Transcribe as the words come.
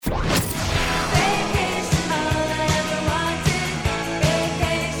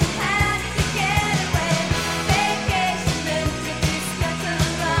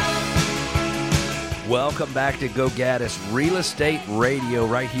welcome back to Go Gaddis Real Estate Radio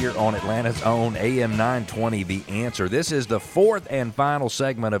right here on Atlanta's own AM 920, The Answer. This is the fourth and final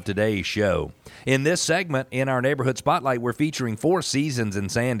segment of today's show. In this segment, in our Neighborhood Spotlight, we're featuring Four Seasons in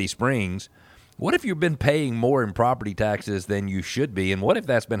Sandy Springs. What if you've been paying more in property taxes than you should be, and what if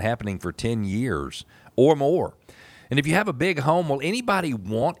that's been happening for 10 years or more? And if you have a big home, will anybody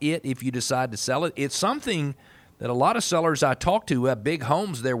want it if you decide to sell it? It's something that a lot of sellers I talk to have big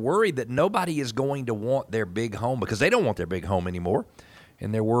homes. They're worried that nobody is going to want their big home because they don't want their big home anymore,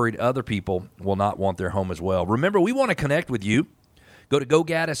 and they're worried other people will not want their home as well. Remember, we want to connect with you. Go to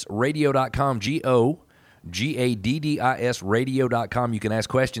GoGaddisRadio.com, GoGaddis Radio.com. You can ask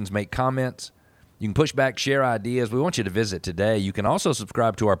questions, make comments. You can push back, share ideas. We want you to visit today. You can also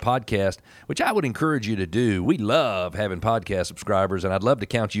subscribe to our podcast, which I would encourage you to do. We love having podcast subscribers, and I'd love to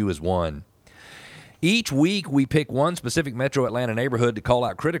count you as one. Each week, we pick one specific Metro Atlanta neighborhood to call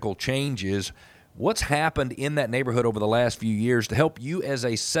out critical changes, what's happened in that neighborhood over the last few years to help you as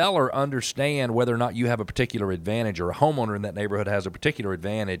a seller understand whether or not you have a particular advantage or a homeowner in that neighborhood has a particular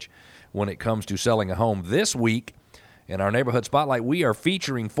advantage when it comes to selling a home. This week, in our Neighborhood Spotlight, we are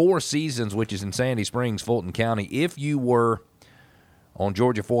featuring Four Seasons, which is in Sandy Springs, Fulton County. If you were on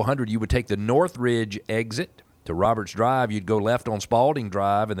Georgia 400, you would take the Northridge exit to Roberts Drive. You'd go left on Spalding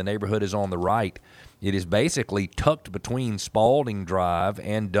Drive, and the neighborhood is on the right. It is basically tucked between Spalding Drive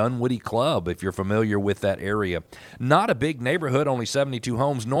and Dunwoody Club, if you're familiar with that area. Not a big neighborhood, only 72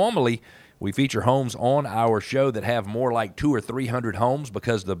 homes. Normally, we feature homes on our show that have more like 200 or 300 homes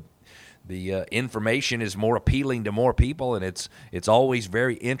because the information is more appealing to more people, and it's always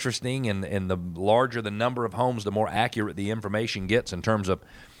very interesting, and the larger the number of homes, the more accurate the information gets in terms of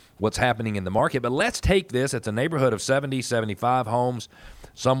what's happening in the market. But let's take this. It's a neighborhood of 70, 75 homes,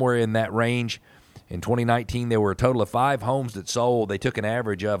 somewhere in that range. In 2019, there were a total of 5 homes that sold. They took an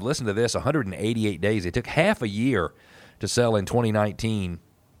average of, listen to this, 188 days. It took half a year to sell in 2019.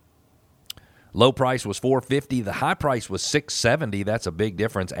 Low price was $450. The high price was $670. That's a big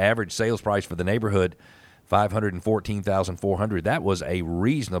difference. Average sales price for the neighborhood, $514,400. That was a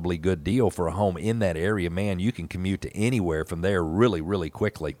reasonably good deal for a home in that area. Man, you can commute to anywhere from there really, really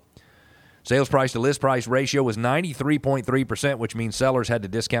quickly. Sales price to list price ratio was 93.3%, which means sellers had to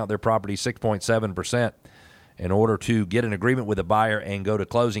discount their property 6.7% in order to get an agreement with a buyer and go to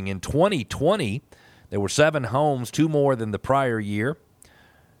closing. In 2020, there were 7 homes, 2 more than the prior year.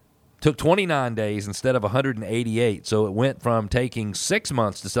 Took 29 days instead of 188, so it went from taking 6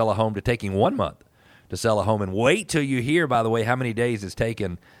 months to sell a home to taking 1 month to sell a home. And wait till you hear, by the way, how many days it's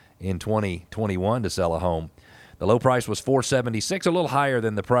taken in 2021 to sell a home. The low price was $476, a little higher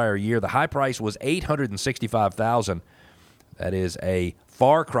than the prior year. The high price was $865,000. That is a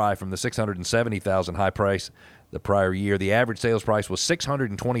far cry from the $670,000 high price the prior year. The average sales price was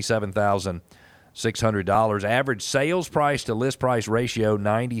 $627,600. Average sales price to list price ratio,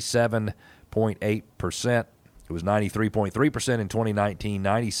 97.8%. It was 93.3% in 2019,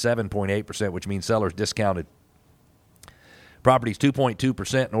 97.8%, which means sellers discounted properties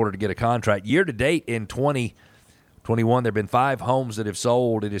 2.2% in order to get a contract. Year to date in 2021, there have been 5 homes that have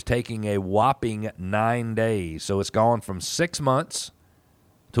sold. It is taking a whopping 9 days. So it's gone from 6 months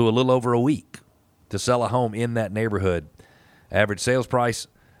to a little over a week to sell a home in that neighborhood. Average sales price,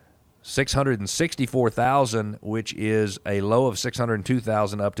 $664,000, which is a low of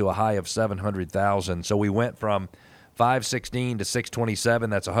 $602,000 up to a high of $700,000. So we went from $516 to $627.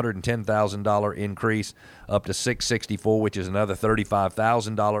 That's a $110,000 increase, up to $664, which is another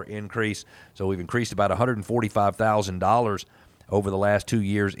 $35,000 increase. So we've increased about $145,000 over the last 2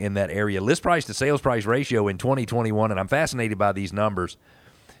 years in that area. List price to sales price ratio in 2021, and I'm fascinated by these numbers.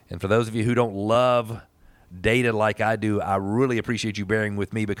 And for those of you who don't love data like I do, I really appreciate you bearing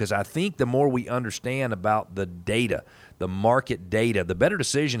with me, because I think the more we understand about the data, the market data, the better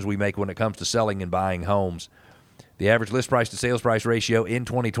decisions we make when it comes to selling and buying homes. The average list price to sales price ratio in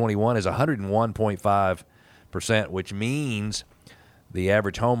 2021 is 101.5%, which means the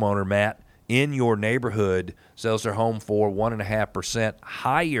average homeowner, Matt, in your neighborhood sells their home for 1.5%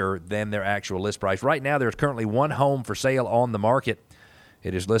 higher than their actual list price. Right now, there's currently 1 home for sale on the market.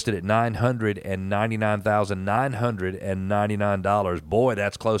 It is listed at $999,999. Boy,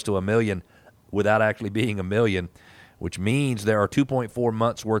 that's close to $1 million without actually being $1 million, which means there are 2.4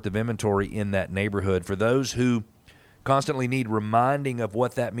 months worth of inventory in that neighborhood. For those who constantly need reminding of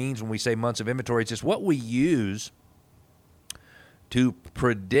what that means when we say months of inventory, it's just what we use to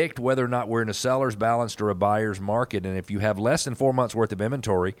predict whether or not we're in a seller's balanced or a buyer's market. And if you have less than 4 months worth of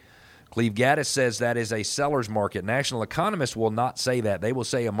inventory, Cleve Gaddis says that is a seller's market. National economists will not say that. They will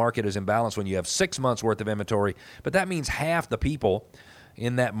say a market is imbalanced when you have 6 months worth of inventory, but that means half the people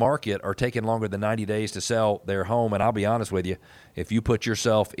in that market are taking longer than 90 days to sell their home. And I'll be honest with you, if you put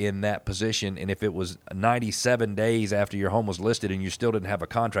yourself in that position, and if it was 97 days after your home was listed and you still didn't have a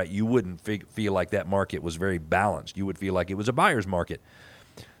contract, you wouldn't feel like that market was very balanced. You would feel like it was a buyer's market.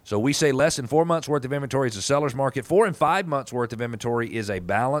 So we say less than 4 months' worth of inventory is a seller's market. 4 and 5 months' worth of inventory is a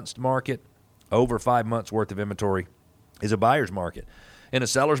balanced market. Over 5 months' worth of inventory is a buyer's market. In a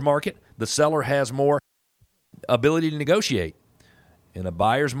seller's market, the seller has more ability to negotiate. In a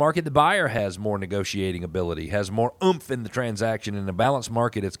buyer's market, the buyer has more negotiating ability, has more oomph in the transaction. In a balanced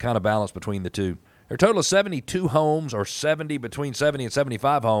market, it's kind of balanced between the two. There are a total of 72 homes, or between 70 and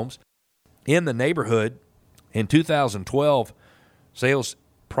 75 homes in the neighborhood. In 2012, sales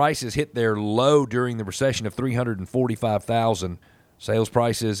prices hit their low during the recession of $345,000. Sales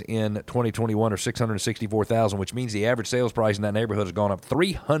prices in 2021 are $664,000, which means the average sales price in that neighborhood has gone up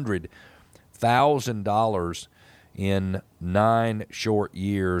 $300,000 in 9 short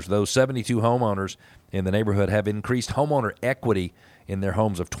years. Those 72 homeowners in the neighborhood have increased homeowner equity in their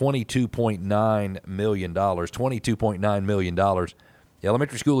homes of $22.9 million. $22.9 million. The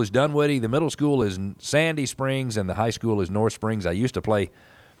elementary school is Dunwoody, the middle school is Sandy Springs, and the high school is North Springs. I used to play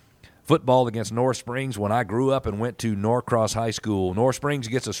football against North Springs when I grew up and went to Norcross High School. North Springs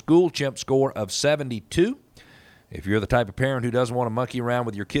gets a school chimp score of 72. If you're the type of parent who doesn't want to monkey around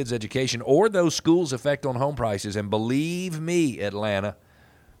with your kids' education or those schools' effect on home prices, and believe me, Atlanta,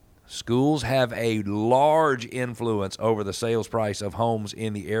 schools have a large influence over the sales price of homes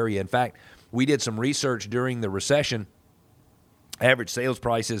in the area. In fact, we did some research during the recession. Average sales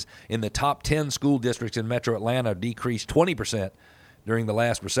prices in the top 10 school districts in Metro Atlanta decreased 20% during the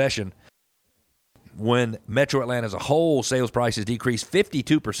last recession, when Metro Atlanta as a whole sales prices decreased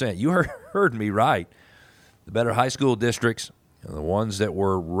 52%. You heard me right. The better high school districts, the ones that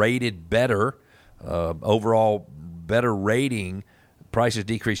were rated better, overall better rating, prices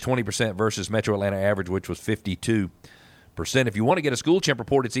decreased 20% versus Metro Atlanta average, which was 52%. If you want to get a School Chimp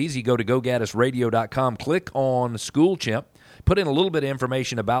report, it's easy. Go to GoGaddisRadio.com, click on School Chimp, put in a little bit of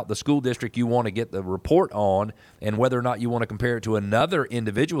information about the school district you want to get the report on and whether or not you want to compare it to another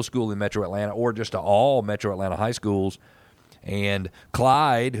individual school in Metro Atlanta or just to all Metro Atlanta high schools. And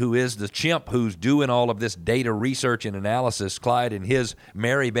Clyde, who is the chimp who's doing all of this data research and analysis, Clyde and his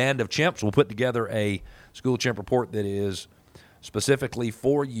merry band of chimps will put together a School Chimp report that is specifically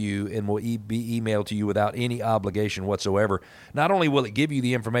for you and will be emailed to you without any obligation whatsoever. Not only will it give you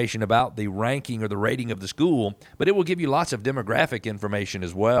the information about the ranking or the rating of the school, but it will give you lots of demographic information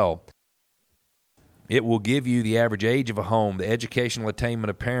as well. It will give you the average age of a home, the educational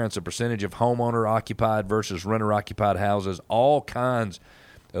attainment of parents, a percentage of homeowner-occupied versus renter-occupied houses, all kinds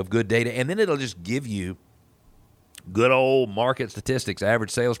of good data. And then it'll just give you good old market statistics,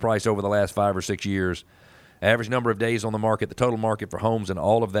 average sales price over the last 5 or 6 years, average number of days on the market, the total market for homes, and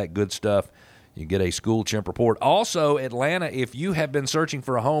all of that good stuff. You get a School Chimp report. Also, Atlanta, if you have been searching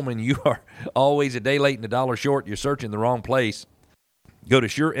for a home and you are always a day late and a dollar short, you're searching the wrong place. Go to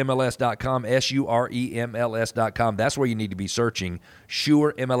SureMLS.com, SureMLS.com. That's where you need to be searching,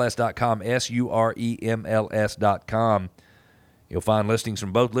 SureMLS.com, SureMLS.com. You'll find listings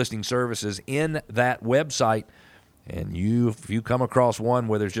from both listing services in that website. And if you come across one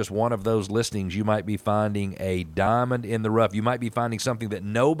where there's just one of those listings, you might be finding a diamond in the rough. You might be finding something that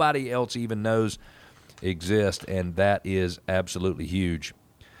nobody else even knows exists, and that is absolutely huge.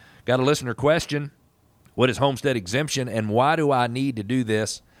 Got a listener question. What is homestead exemption, and why do I need to do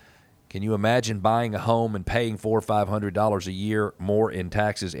this? Can you imagine buying a home and paying $400 or $500 a year more in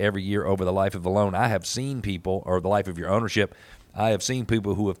taxes every year over the life of the loan? I have seen people, or the life of your ownership, I have seen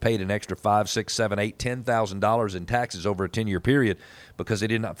people who have paid an extra $5,000, $6,000, $7,000, $10,000 in taxes over a 10-year period because they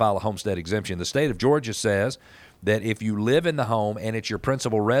did not file a homestead exemption. The state of Georgia says that if you live in the home and it's your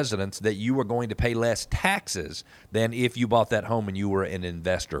principal residence, that you are going to pay less taxes than if you bought that home and you were an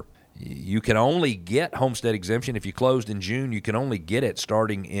investor. You can only get homestead exemption if you closed in June. You can only get it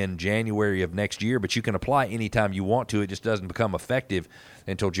starting in January of next year, but you can apply anytime you want to. It just doesn't become effective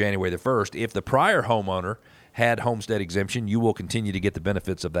until January the 1st. If the prior homeowner had homestead exemption, you will continue to get the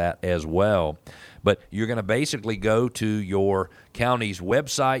benefits of that as well. But you're going to basically go to your county's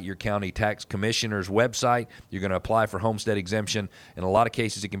website, your county tax commissioner's website. You're going to apply for homestead exemption. In a lot of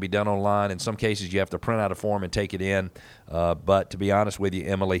cases, it can be done online. In some cases, you have to print out a form and take it in. But to be honest with you,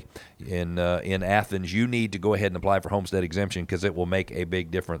 Emily, in Athens, you need to go ahead and apply for homestead exemption because it will make a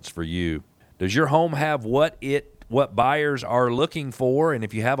big difference for you. Does your home have what buyers are looking for? And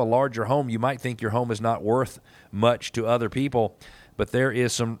if you have a larger home, you might think your home is not worth much to other people. But there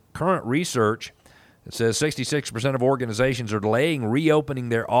is some current research that says 66% of organizations are delaying reopening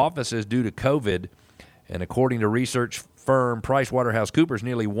their offices due to COVID. And according to research firm PricewaterhouseCoopers,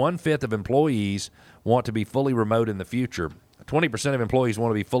 nearly one-fifth of employees want to be fully remote in the future. 20% of employees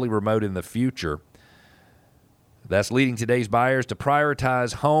want to be fully remote in the future. That's leading today's buyers to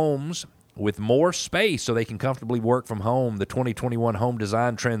prioritize homes with more space so they can comfortably work from home. The 2021 Home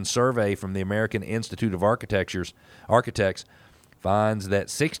Design Trends Survey from the American Institute of Architects finds that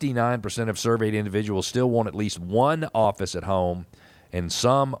 69% of surveyed individuals still want at least one office at home, and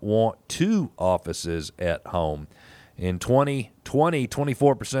some want two offices at home. In 2020,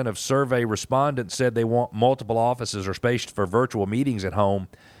 24% of survey respondents said they want multiple offices or space for virtual meetings at home,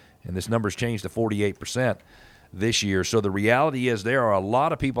 and this number's changed to 48% this year. So the reality is there are a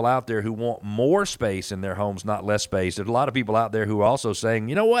lot of people out there who want more space in their homes, not less space. There's a lot of people out there who are also saying,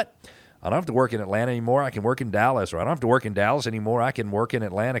 you know what? I don't have to work in Atlanta anymore. I can work in Dallas. Or I don't have to work in Dallas anymore. I can work in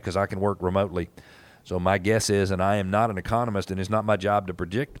Atlanta because I can work remotely. So my guess is, and I am not an economist, and it's not my job to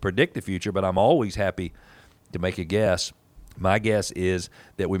predict the future, but I'm always happy to make a guess. My guess is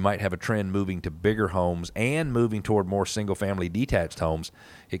that we might have a trend moving to bigger homes and moving toward more single-family detached homes.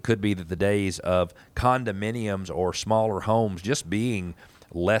 It could be that the days of condominiums or smaller homes just being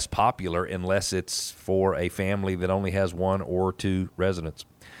less popular unless it's for a family that only has one or two residents.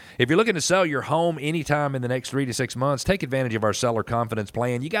 If you're looking to sell your home anytime in the next 3 to 6 months, take advantage of our Seller Confidence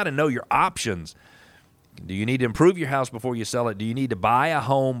Plan. You got to know your options. Do you need to improve your house before you sell it? Do you need to buy a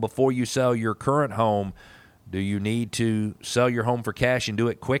home before you sell your current home? Do you need to sell your home for cash and do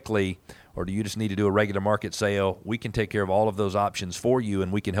it quickly, or do you just need to do a regular market sale? We can take care of all of those options for you, and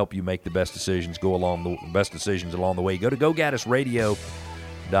we can help you make the best decisions along the way. Go to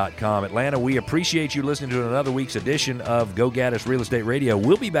GoGaddisRadio.com. Atlanta, we appreciate you listening to another week's edition of Go Gaddis Real Estate Radio.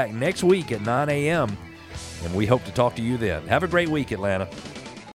 We'll be back next week at 9 a.m., and we hope to talk to you then. Have a great week, Atlanta.